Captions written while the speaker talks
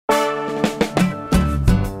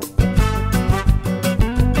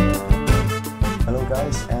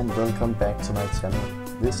welcome back to my channel.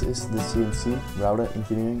 This is the CNC router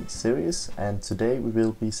engineering series, and today we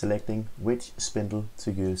will be selecting which spindle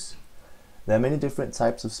to use. There are many different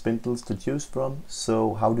types of spindles to choose from,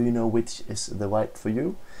 so how do you know which is the right for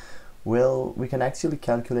you? Well, we can actually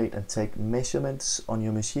calculate and take measurements on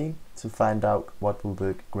your machine to find out what will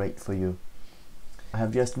work great for you. I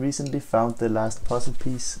have just recently found the last puzzle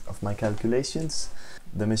piece of my calculations.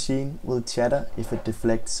 The machine will chatter if it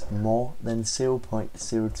deflects more than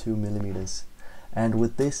 0.02 millimeters. And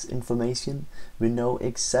with this information, we know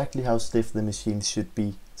exactly how stiff the machine should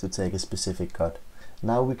be to take a specific cut.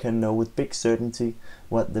 Now we can know with big certainty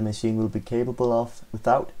what the machine will be capable of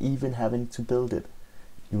without even having to build it.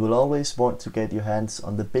 You will always want to get your hands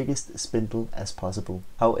on the biggest spindle as possible.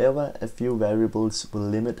 However, a few variables will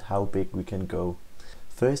limit how big we can go.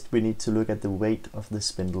 First, we need to look at the weight of the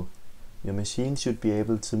spindle. Your machine should be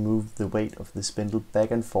able to move the weight of the spindle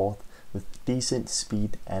back and forth with decent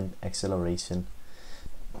speed and acceleration.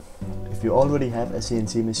 If you already have a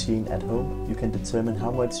CNC machine at home, you can determine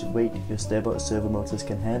how much weight your stepper or servo motors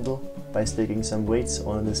can handle by sticking some weights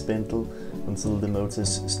on the spindle until the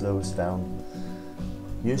motors slows down.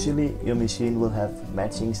 Usually your machine will have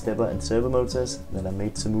matching stepper and servo motors that are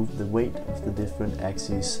made to move the weight of the different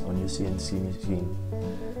axes on your CNC machine.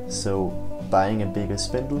 So buying a bigger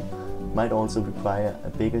spindle might also require a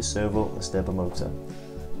bigger servo or stepper motor.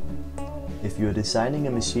 If you are designing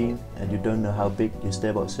a machine and you don't know how big your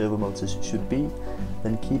stepper or servo motors should be,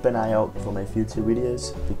 then keep an eye out for my future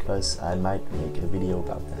videos, because I might make a video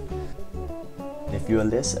about that. If you are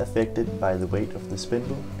less affected by the weight of the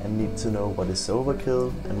spindle and need to know what is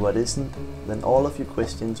overkill and what isn't, then all of your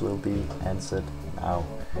questions will be answered now.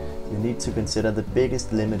 You need to consider the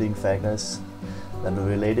biggest limiting factors that are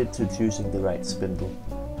related to choosing the right spindle: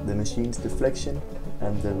 the machine's deflection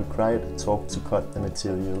and the required torque to cut the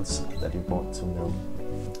materials that you want to mill.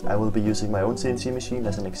 I will be using my own CNC machine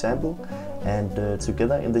as an example, and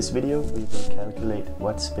together in this video we will calculate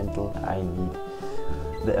what spindle I need.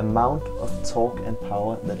 The amount of torque and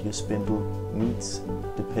power that your spindle needs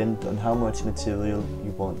depend on how much material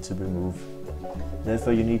you want to remove.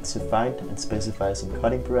 Therefore, you need to find and specify some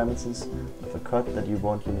cutting parameters of a cut that you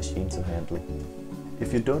want your machine to handle.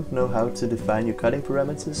 If you don't know how to define your cutting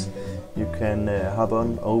parameters, you can hop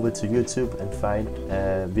on over to YouTube and find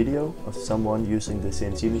a video of someone using the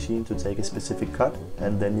CNC machine to take a specific cut,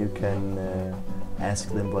 and then you can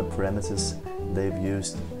ask them what parameters they've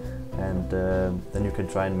used, and then you can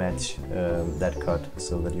try and match that cut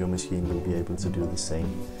so that your machine will be able to do the same.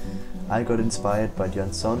 I got inspired by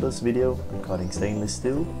John Saunders' video on cutting stainless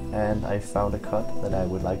steel, and I found a cut that I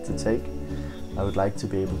would like to take. I would like to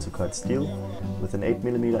be able to cut steel with an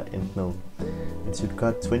 8mm end mill. It should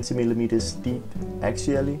cut 20mm deep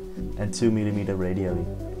axially and 2mm radially.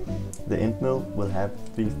 The end mill will have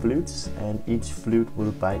 3 flutes, and each flute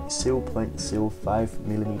will bite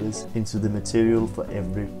 0.05mm into the material for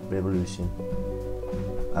every revolution.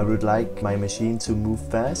 I would like my machine to move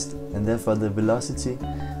fast, and therefore the velocity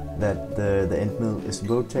that the end mill is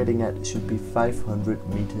rotating at should be 500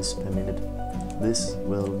 meters per minute. This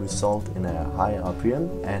will result in a high RPM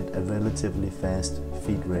and a relatively fast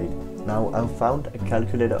feed rate. Now, I've found a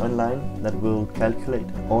calculator online that will calculate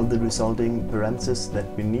all the resulting parameters that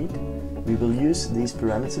we need. We will use these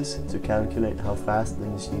parameters to calculate how fast the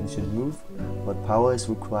machine should move, what power is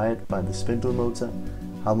required by the spindle motor,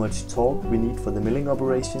 how much torque we need for the milling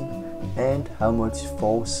operation, and how much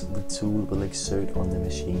force the tool will exert on the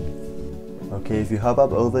machine. Okay, if you hop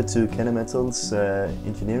up over to Kennametal's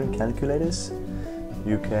engineering calculators,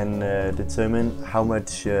 you can determine how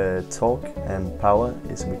much torque and power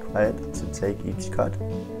is required to take each cut.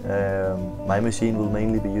 My machine will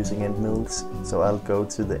mainly be using end mills, so I'll go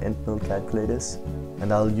to the end mill calculators,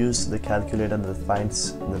 and I'll use the calculator that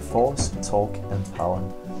finds the force, torque and power.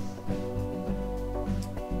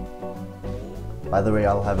 By the way,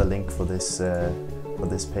 I'll have a link for this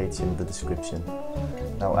page in the description.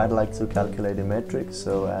 Now, I'd like to calculate a metric,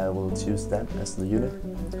 so I will choose that as the unit.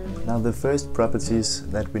 Now, the first properties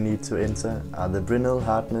that we need to enter are the Brinell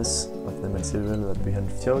hardness of the material that we have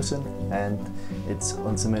chosen and its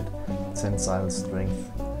ultimate tensile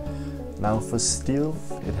strength. Now, for steel,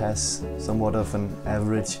 it has somewhat of an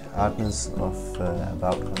average hardness of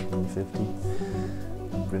about 150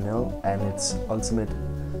 Brinell, and its ultimate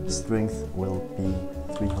strength will be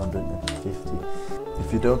 350.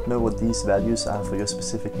 If you don't know what these values are for your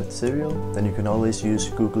specific material, then you can always use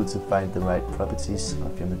Google to find the right properties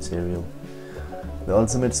of your material. The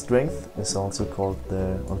ultimate strength is also called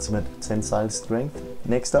the ultimate tensile strength.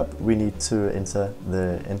 Next up, we need to enter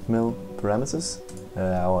the end mill parameters.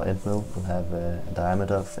 Our end mill will have a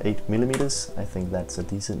diameter of 8 millimeters. I think that's a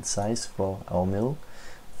decent size for our mill.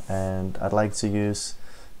 And I'd like to use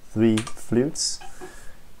 3 flutes.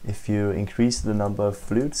 If you increase the number of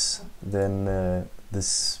flutes, then the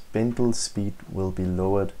spindle speed will be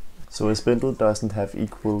lowered. So a spindle doesn't have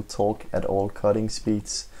equal torque at all cutting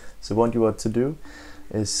speeds. So what you want to do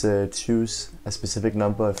is choose a specific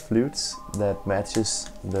number of flutes that matches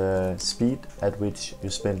the speed at which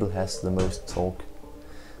your spindle has the most torque.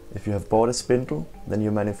 If you have bought a spindle, then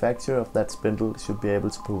your manufacturer of that spindle should be able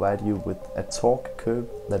to provide you with a torque curve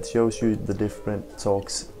that shows you the different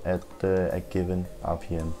torques at a given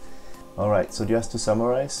RPM. Alright, so just to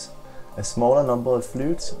summarize, a smaller number of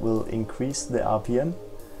flutes will increase the RPM,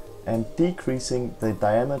 and decreasing the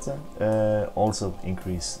diameter also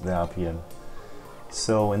increase the RPM.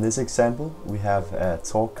 So in this example we have a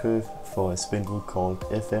torque curve for a spindle called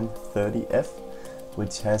FM30F,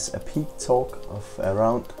 which has a peak torque of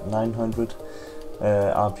around 900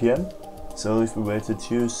 RPM. So if we were to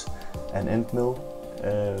choose an end mill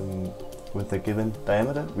with a given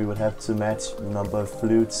diameter, we would have to match the number of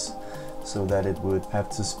flutes so that it would have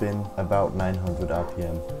to spin about 900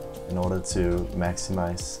 RPM in order to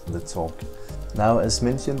maximize the torque. Now, as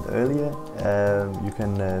mentioned earlier, you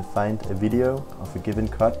can find a video of a given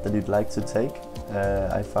cut that you'd like to take.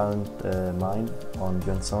 I found mine on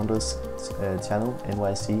John Saunders' channel,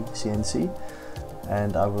 NYC CNC,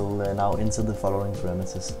 and I will now enter the following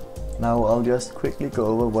parameters. Now I'll just quickly go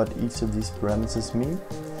over what each of these parameters mean.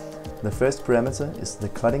 The first parameter is the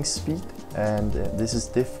cutting speed, and this is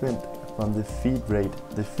different from the feed rate.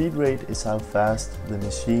 The feed rate is how fast the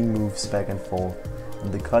machine moves back and forth,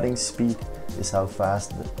 and the cutting speed is how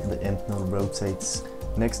fast the end mill rotates.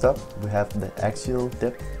 Next up, we have the actual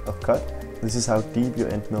depth of cut. This is how deep your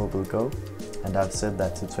end mill will go, and I've set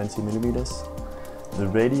that to 20 millimeters. The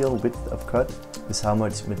radial width of cut is how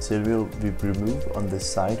much material we remove on the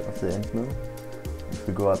side of the end mill. If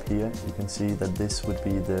we go up here, you can see that this would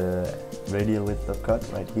be the radial width of cut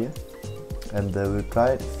right here. And the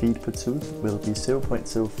required feed per tooth will be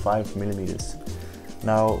 0.05 millimeters.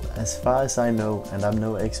 Now, as far as I know, and I'm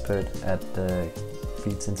no expert at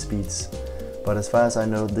feeds and speeds, but as far as I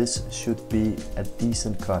know, this should be a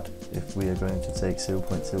decent cut if we are going to take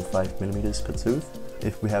 0.05 millimeters per tooth.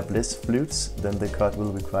 If we have less flutes, then the cut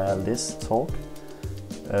will require less torque.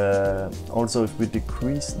 Also, if we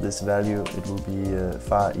decrease this value, it will be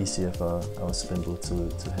far easier for our spindle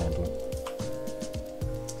to handle.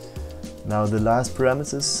 Now the last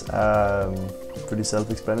parameters are pretty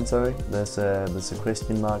self-explanatory. There's a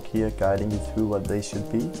question mark here guiding you through what they should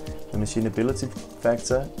be. The machinability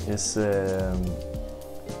factor is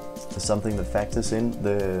something that factors in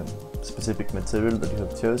the specific material that you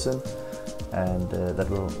have chosen, and that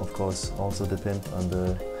will of course also depend on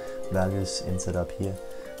the values entered up here,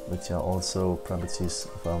 which are also properties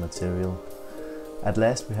of our material. At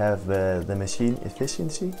last we have the machine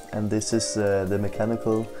efficiency, and this is the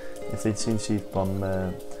mechanical efficiency from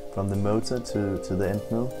the motor to the end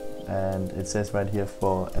mill, and it says right here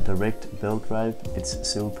for a direct belt drive it's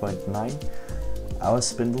 0.9. Our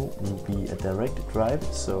spindle will be a direct drive,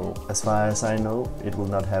 so as far as I know it will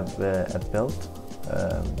not have a belt,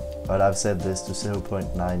 but I've set this to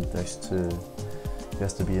 0.9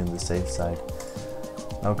 just to be on the safe side.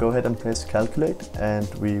 Now go ahead and press calculate, and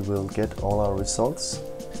we will get all our results.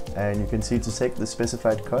 And you can see to take the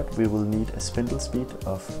specified cut we will need a spindle speed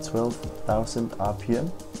of 12,000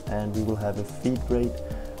 RPM, and we will have a feed rate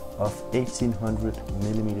of 1800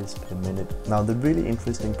 millimeters per minute. Now the really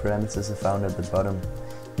interesting parameters are found at the bottom.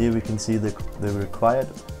 Here we can see the required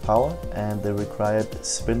power and the required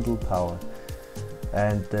spindle power.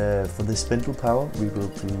 And for the spindle power we will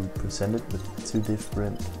be presented with 2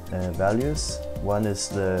 different values. One is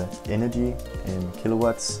the energy in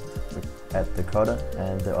kilowatts at the cutter,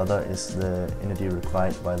 and the other is the energy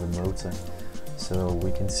required by the motor. So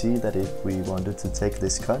we can see that if we wanted to take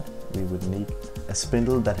this cut, we would need a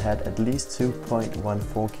spindle that had at least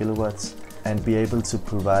 2.14 kilowatts and be able to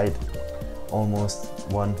provide almost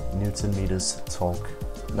 1 Newton meters torque.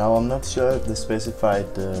 Now I'm not sure if the specified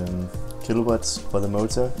kilowatts for the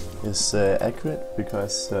motor is accurate,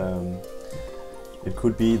 because it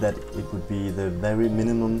could be that it would be the very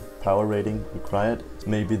minimum power rating required.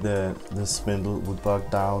 Maybe the spindle would bog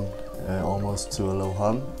down almost to a low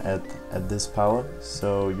hum at this power,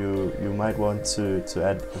 so you might want to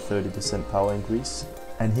add a 30% power increase.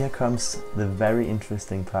 And here comes the very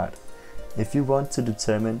interesting part. If you want to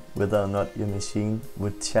determine whether or not your machine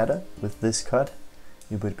would chatter with this cut,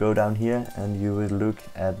 you would go down here and you would look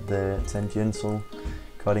at the tangential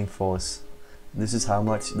cutting force. This is how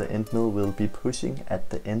much the end mill will be pushing at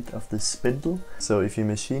the end of the spindle. So if your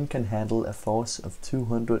machine can handle a force of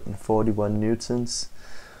 241 newtons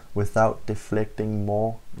without deflecting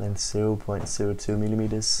more than 0.02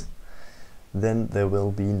 millimeters, then there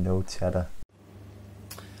will be no chatter.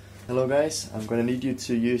 Hello guys, I'm gonna need you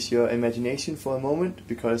to use your imagination for a moment,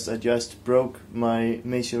 because I just broke my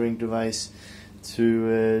measuring device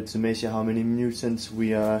to measure how many newtons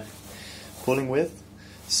we are pulling with.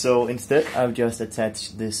 So instead I've just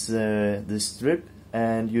attached this strip,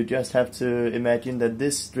 and you just have to imagine that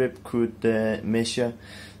this strip could measure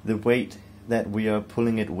the weight that we are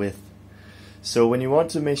pulling it with. So when you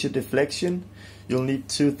want to measure deflection, you'll need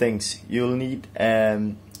two things. You'll need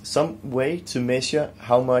some way to measure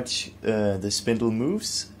how much the spindle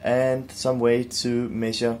moves, and some way to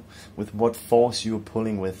measure with what force you're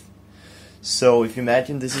pulling with. So if you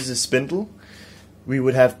imagine this is a spindle, we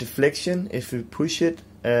would have deflection if we push it,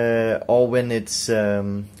 or when it's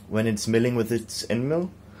milling with its end mill.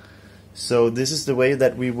 So this is the way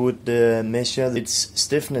that we would measure its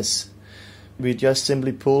stiffness. We just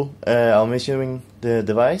simply pull our measuring the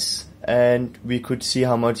device, and we could see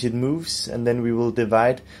how much it moves, and then we will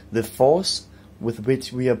divide the force with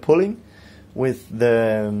which we are pulling with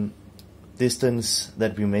the distance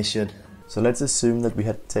that we measured. So let's assume that we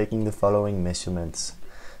had taken the following measurements.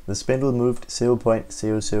 The spindle moved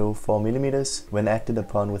 0.004 millimeters when acted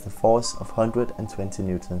upon with a force of 120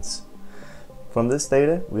 newtons. From this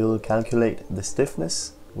data we will calculate the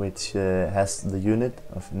stiffness, which has the unit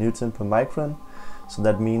of newton per micron. So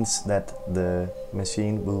that means that the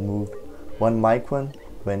machine will move 1 micron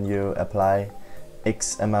when you apply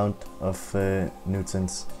X amount of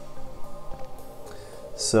newtons.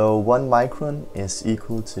 So 1 micron is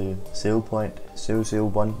equal to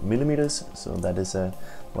 0.001 millimeters, so that is a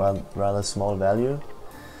rather small value.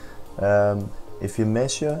 If you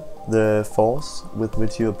measure the force with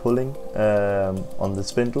which you are pulling on the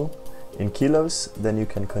spindle in kilos, then you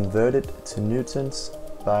can convert it to newtons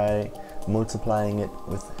by multiplying it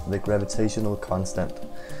with the gravitational constant.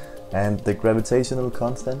 And the gravitational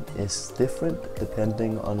constant is different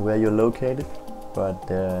depending on where you're located,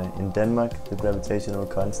 but in Denmark the gravitational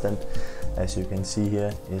constant, as you can see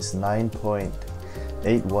here, is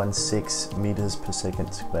 9.816 meters per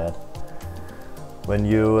second squared. When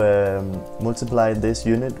you multiply this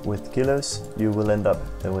unit with kilos, you will end up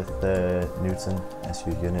with Newton as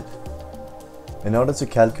your unit. In order to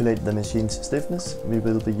calculate the machine's stiffness, we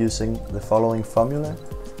will be using the following formula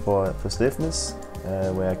for stiffness,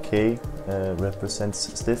 where K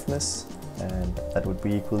represents stiffness, and that would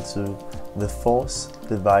be equal to the force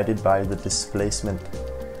divided by the displacement.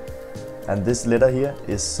 And this letter here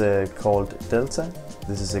is called delta.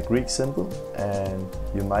 This is a Greek symbol, and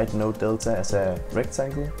you might know delta as a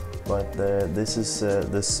rectangle, but this is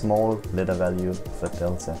the small letter value for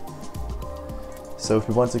delta. So if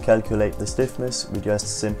we want to calculate the stiffness, we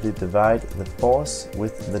just simply divide the force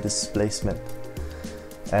with the displacement.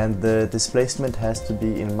 And the displacement has to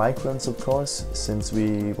be in microns, of course, since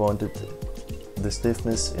we wanted the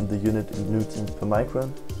stiffness in the unit Newton per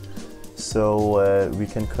micron. So we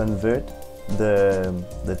can convert the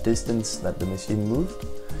distance that the machine moved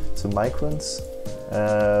to microns,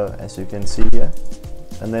 as you can see here.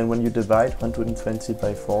 And then when you divide 120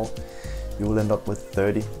 by 4, you will end up with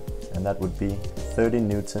 30, and that would be 30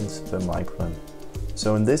 newtons per micron.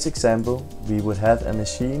 So in this example, we would have a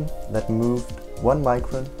machine that moved 1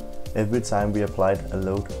 micron every time we applied a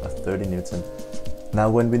load of 30 newton. Now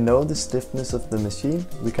when we know the stiffness of the machine,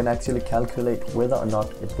 we can actually calculate whether or not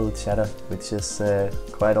it will chatter, which is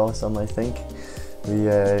quite awesome, I think.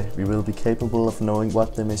 We will be capable of knowing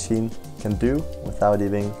what the machine can do without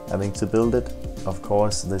even having to build it. Of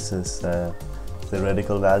course, this is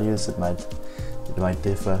theoretical values. It might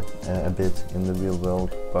differ a bit in the real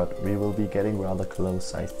world, but we will be getting rather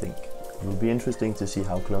close, I think. It will be interesting to see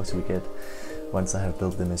how close we get once I have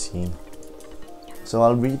built the machine. So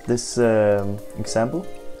I'll read this example.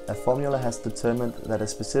 A formula has determined that a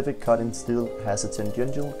specific cutting steel has a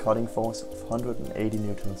tangential cutting force of 180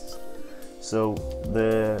 newtons. So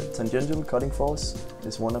the tangential cutting force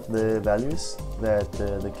is one of the values that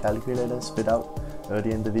the calculator spit out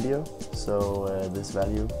earlier in the video. So this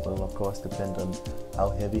value will of course depend on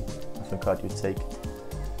how heavy of a cut you take.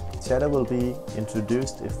 Chatter will be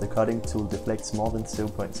introduced if the cutting tool deflects more than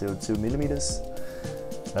 0.02 millimeters.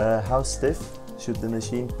 How stiff should the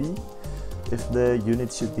machine be if the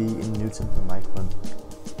unit should be in Newton per micron?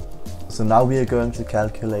 So now we are going to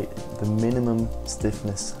calculate the minimum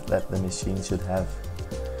stiffness that the machine should have.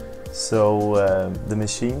 So the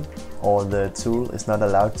machine or the tool is not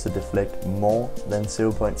allowed to deflect more than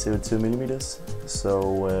 0.02 millimeters. So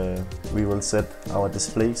we will set our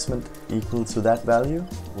displacement equal to that value,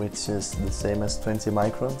 which is the same as 20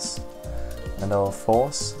 microns. And our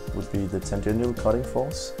force would be the tangential cutting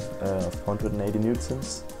force of 180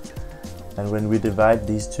 newtons. And when we divide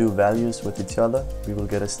these two values with each other, we will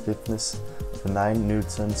get a stiffness of 9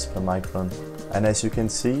 newtons per micron. And as you can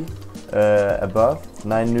see, above,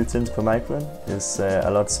 9 newtons per micron is a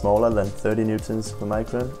lot smaller than 30 newtons per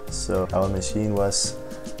micron. So our machine was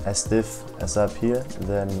as stiff as up here,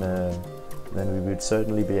 then we would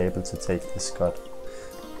certainly be able to take this cut.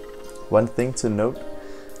 One thing to note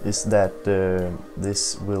is that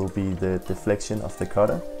this will be the deflection of the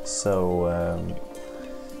cutter. So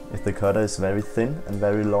if the cutter is very thin and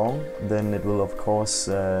very long, then it will of course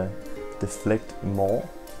deflect more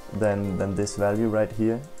than this value right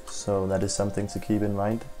here. So that is something to keep in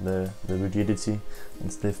mind, the rigidity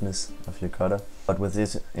and stiffness of your cutter. But with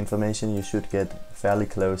this information you should get fairly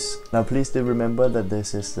close. Now please do remember that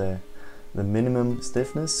this is the minimum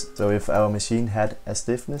stiffness. So if our machine had a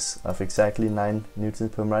stiffness of exactly 9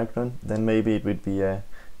 newtons per micron, then maybe it would be a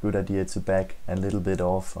good idea to back a little bit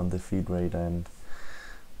off on the feed rate and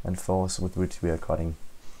force with which we are cutting.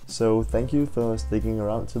 So thank you for sticking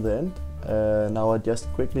around to the end. Now I'd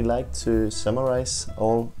just quickly like to summarize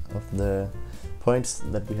all of the points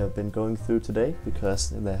that we have been going through today, because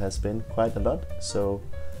there has been quite a lot. So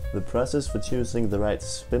the process for choosing the right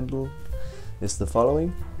spindle is the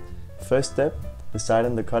following. First step, decide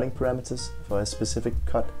on the cutting parameters for a specific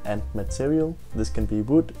cut and material. This can be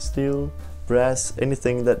wood, steel, brass,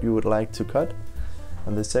 anything that you would like to cut.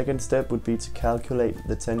 And the second step would be to calculate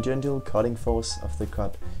the tangential cutting force of the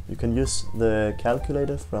cut. You can use the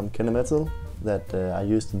calculator from Kinemetal that I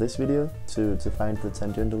used in this video to find the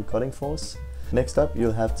tangential cutting force. Next up,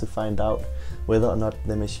 you'll have to find out whether or not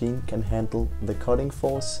the machine can handle the cutting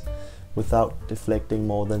force without deflecting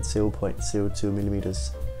more than 0.02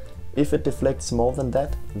 millimeters. If it deflects more than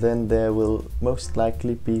that, then there will most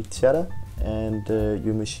likely be chatter and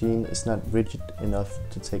your machine is not rigid enough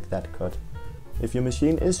to take that cut. If your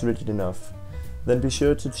machine is rigid enough, then be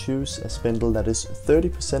sure to choose a spindle that is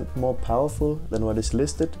 30% more powerful than what is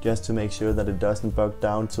listed, just to make sure that it doesn't bog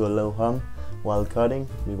down to a low hum while cutting.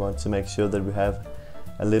 We want to make sure that we have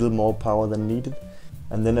a little more power than needed.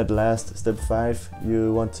 And then at last, step 5,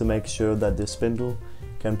 you want to make sure that the spindle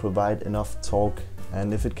can provide enough torque.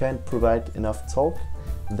 And if it can't provide enough torque,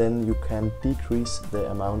 then you can decrease the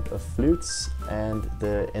amount of flutes and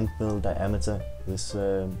the end mill diameter. This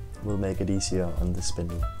will make it easier on the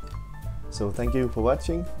spindle. So thank you for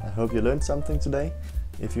watching. I hope you learned something today.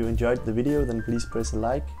 If you enjoyed the video, then please press a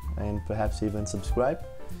like and perhaps even subscribe.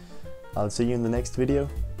 I'll see you in the next video.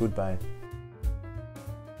 Goodbye.